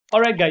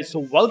Alright guys, so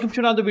welcome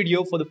to another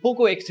video for the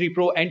Poco X3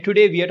 Pro, and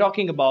today we are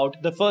talking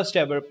about the first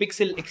ever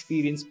Pixel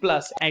Experience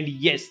Plus. And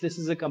yes, this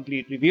is a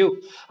complete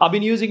review. I've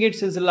been using it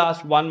since the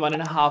last one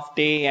and a half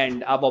day,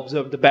 and I've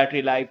observed the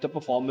battery life, the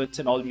performance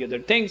and all the other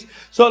things.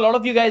 So a lot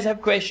of you guys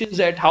have questions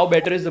at how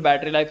better is the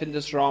battery life in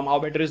this ROM, how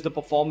better is the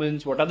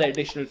performance, what are the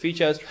additional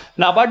features.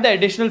 Now about the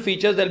additional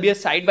features, there'll be a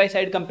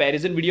side-by-side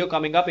comparison video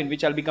coming up in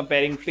which I'll be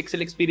comparing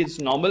Pixel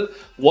Experience Normal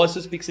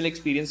versus Pixel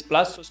Experience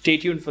Plus, so stay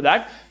tuned for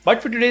that.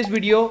 But for today's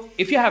video,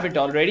 if you haven't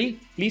already,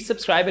 please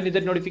subscribe and hit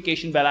that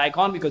notification bell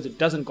icon because it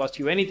doesn't cost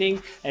you anything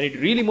and it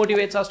really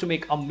motivates us to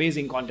make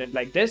amazing content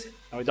like this.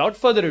 Now without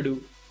further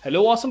ado,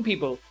 hello awesome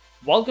people,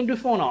 welcome to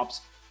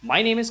PhoneOps.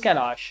 My name is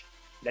Kailash.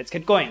 Let's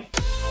get going.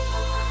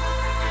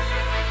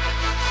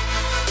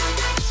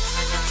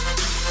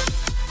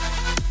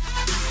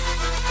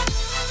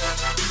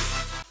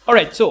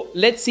 Alright, so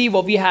let's see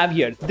what we have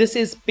here. This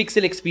is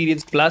Pixel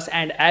Experience Plus,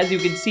 and as you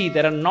can see,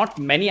 there are not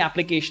many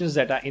applications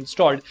that are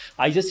installed.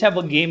 I just have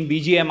a game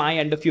BGMI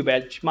and a few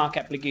benchmark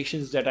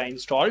applications that are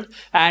installed.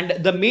 And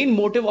the main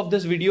motive of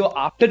this video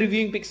after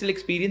reviewing Pixel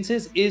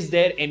Experiences is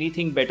there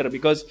anything better?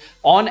 Because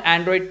on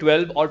Android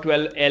 12 or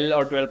 12L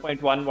or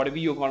 12.1, whatever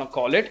you're gonna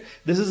call it,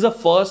 this is the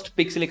first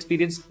Pixel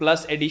Experience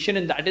Plus edition,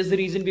 and that is the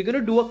reason we're gonna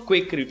do a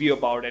quick review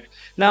about it.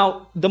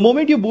 Now, the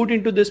moment you boot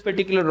into this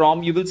particular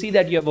ROM, you will see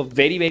that you have a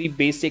very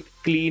basic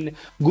clean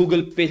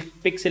Google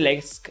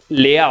Pixel-esque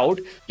layout.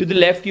 To the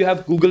left you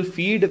have Google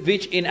Feed,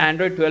 which in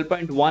Android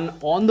 12.1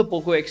 on the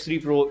Poco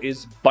X3 Pro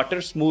is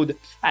butter smooth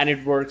and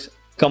it works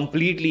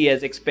completely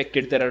as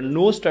expected. There are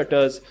no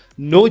stutters,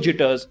 no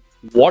jitters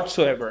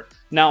whatsoever.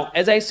 Now,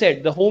 as I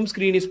said, the home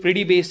screen is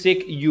pretty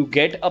basic. You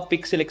get a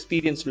Pixel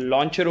Experience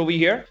launcher over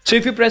here. So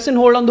if you press and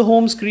hold on the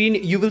home screen,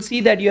 you will see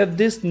that you have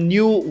this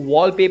new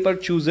wallpaper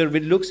chooser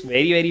which looks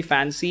very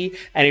fancy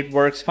and it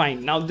works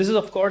fine. Now, this is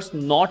of course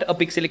not a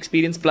Pixel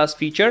Experience Plus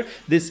feature.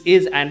 This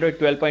is Android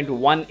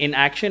 12.1 in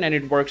action and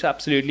it works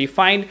absolutely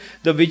fine.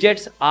 The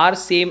widgets are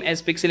same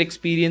as Pixel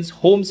Experience.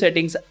 Home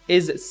settings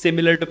is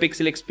similar to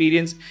Pixel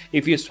Experience.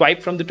 If you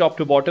swipe from the top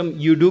to bottom,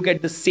 you do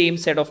get the same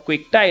set of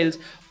quick tiles.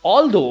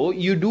 Although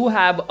you do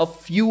have a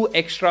few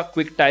extra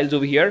quick tiles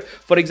over here.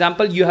 For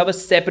example, you have a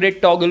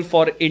separate toggle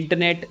for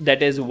internet,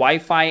 that is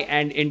Wi-Fi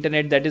and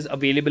internet, that is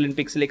available in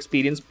Pixel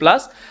Experience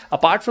Plus.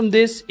 Apart from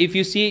this, if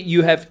you see,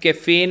 you have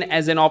caffeine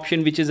as an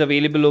option which is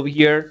available over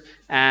here,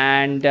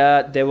 and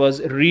there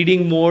was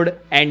reading mode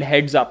and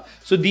heads up.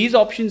 So these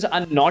options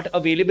are not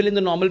available in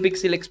the normal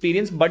Pixel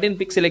Experience, but in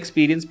Pixel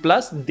Experience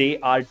Plus they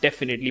are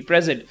definitely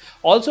present.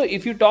 Also,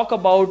 if you talk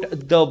about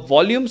the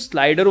volume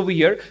slider over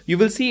here, you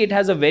will see it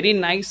has a very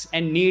nice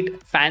and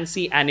neat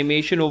fancy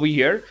animation over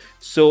here.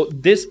 So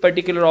this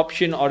particular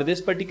option or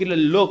this particular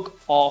look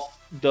of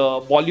the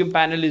volume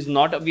panel is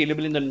not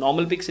available in the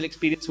normal Pixel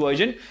Experience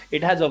version.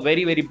 It has a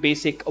very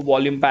basic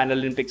volume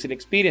panel in Pixel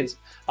Experience.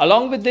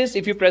 Along with this,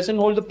 if you press and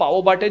hold the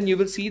power button, you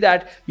will see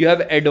that you have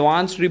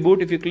advanced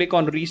reboot. If you click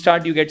on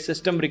restart, you get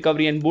system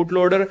recovery and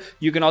bootloader.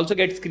 You can also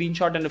get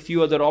screenshot and a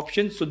few other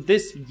options. So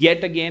this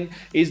yet again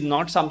is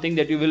not something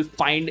that you will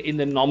find in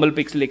the normal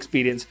Pixel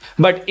Experience.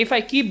 But if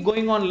I keep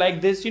going on like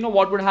this, you know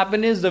what would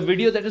happen is the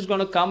video that is going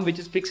to come, which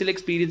is Pixel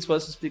Experience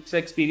versus Pixel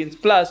Experience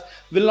Plus,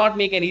 will not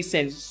make any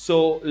sense.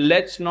 So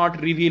let's not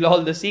reveal all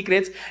the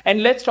secrets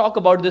and let's talk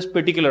about this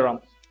particular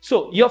ROM.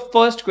 So your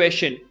first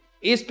question,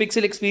 is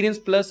Pixel Experience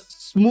Plus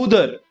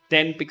smoother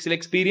than Pixel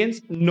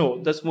Experience?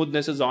 No, the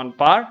smoothness is on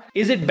par.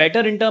 Is it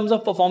better in terms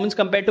of performance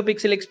compared to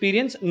Pixel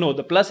Experience? No,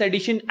 the Plus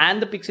edition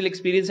and the Pixel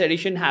Experience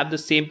edition have the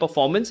same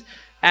performance.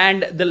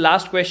 And the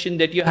last question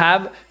that you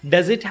have,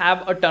 does it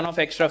have a ton of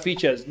extra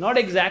features? Not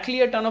exactly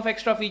a ton of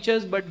extra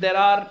features, but there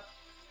are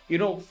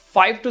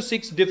 5 to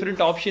 6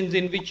 different options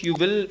in which you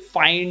will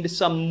find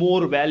some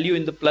more value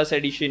in the Plus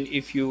edition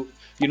if you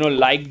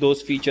like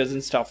those features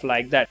and stuff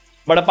like that.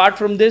 But apart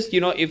from this,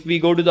 if we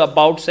go to the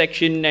about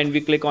section and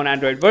we click on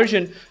Android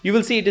version, you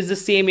will see it is the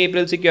same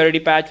April security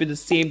patch with the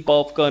same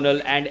perf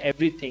kernel and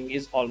everything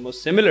is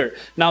almost similar.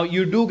 Now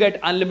you do get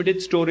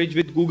unlimited storage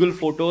with Google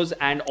Photos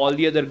and all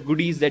the other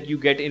goodies that you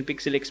get in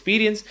Pixel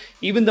Experience.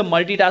 Even the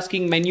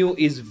multitasking menu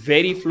is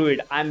very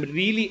fluid. I'm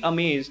really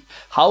amazed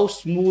how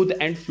smooth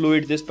and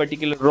fluid this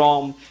particular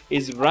ROM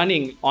is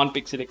running on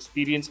Pixel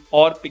Experience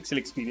or Pixel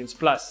Experience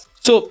Plus.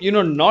 So,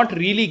 not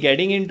really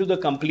getting into the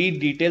complete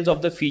details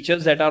of the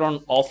features that are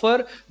on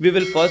offer, we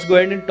will first go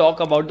ahead and talk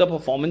about the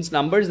performance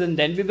numbers and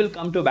then we will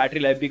come to battery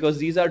life, because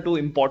these are two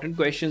important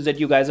questions that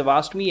you guys have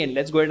asked me and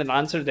let's go ahead and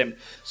answer them.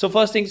 So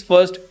first things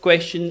first,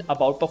 question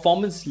about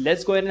performance.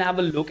 Let's go ahead and have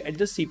a look at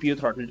the CPU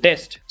throttle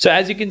test. So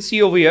as you can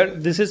see over here,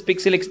 this is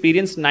Pixel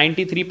Experience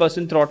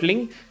 93%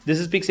 throttling. This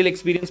is Pixel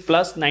Experience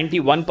Plus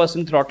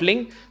 91%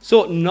 throttling.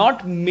 So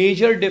not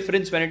major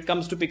difference when it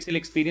comes to Pixel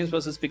Experience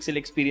versus Pixel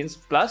Experience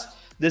Plus.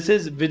 This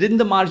is within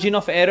the margin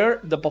of error.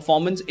 The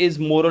performance is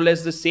more or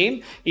less the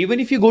same.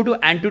 Even if you go to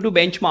Antutu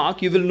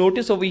benchmark, you will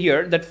notice over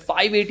here that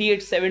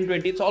 588,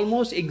 720, it's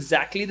almost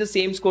exactly the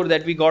same score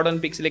that we got on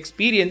Pixel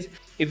Experience.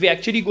 If we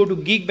actually go to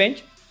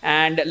Geekbench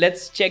and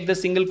let's check the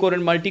single core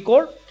and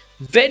multi-core,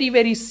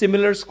 very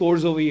similar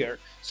scores over here.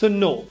 So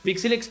no,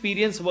 Pixel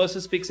Experience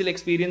versus Pixel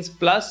Experience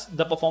Plus,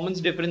 the performance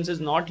difference is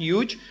not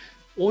huge.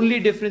 Only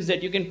difference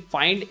that you can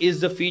find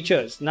is the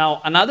features.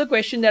 Now, another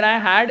question that I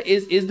had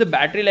is the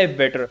battery life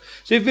better?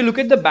 So if you look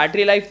at the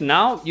battery life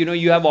now,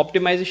 you have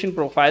optimization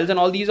profiles and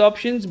all these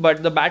options,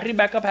 but the battery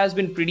backup has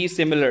been pretty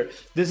similar.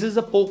 This is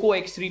the Poco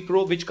X3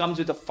 Pro, which comes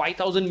with a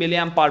 5000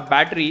 milliamp hour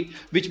battery,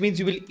 which means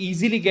you will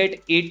easily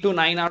get 8 to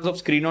 9 hours of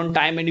screen on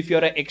time. And if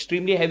you're an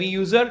extremely heavy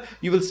user,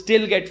 you will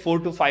still get 4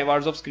 to 5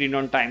 hours of screen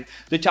on time.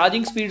 The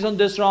charging speeds on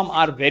this ROM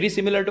are very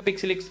similar to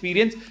Pixel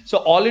Experience. So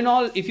all in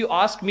all, if you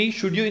ask me,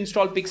 should you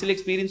install Pixel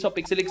Experience or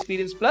Pixel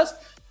Experience Plus,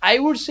 I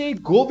would say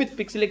go with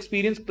Pixel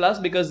Experience Plus,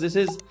 because this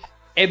is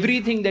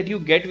everything that you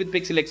get with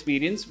Pixel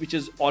Experience, which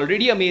is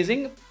already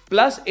amazing.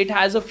 Plus it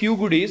has a few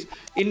goodies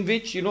in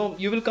which you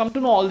will come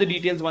to know all the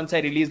details once I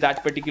release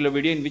that particular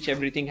video in which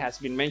everything has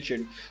been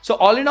mentioned. So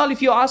all in all,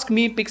 if you ask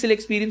me, Pixel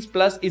Experience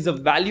Plus is a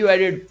value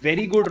added,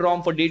 very good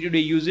ROM for day-to-day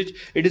usage.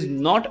 It is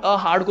not a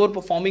hardcore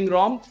performing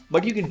ROM,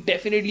 but you can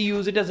definitely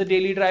use it as a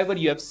daily driver.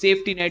 You have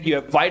safety net, you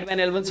have wideband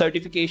L1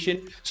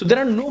 certification. So there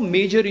are no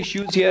major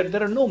issues here.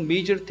 There are no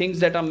major things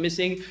that are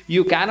missing.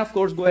 You can of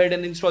course go ahead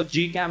and install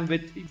Gcam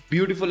with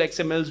beautiful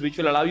XMLs, which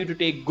will allow you to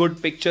take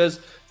good pictures.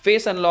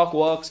 Face unlock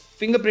works,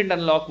 fingerprint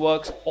unlock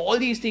works. All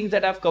these things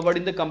that I've covered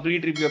in the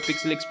complete review of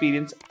Pixel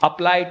Experience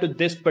apply to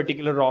this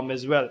particular ROM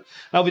as well.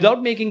 Now,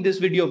 without making this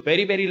video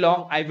very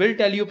long, I will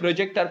tell you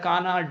Project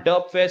Arcana,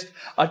 Derpfest,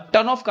 a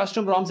ton of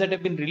custom ROMs that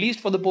have been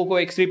released for the Poco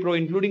X3 Pro,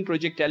 including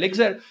Project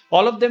Elixir.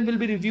 All of them will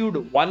be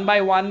reviewed one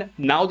by one.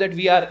 Now that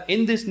we are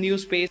in this new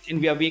space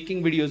and we are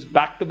making videos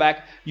back to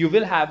back, you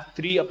will have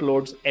 3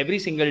 uploads every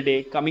single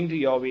day coming to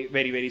your way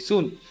very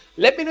soon.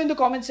 Let me know in the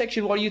comment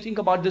section what you think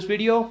about this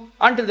video.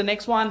 Until the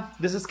next one,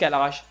 this is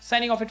Kailash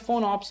signing off at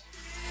PhoneOps.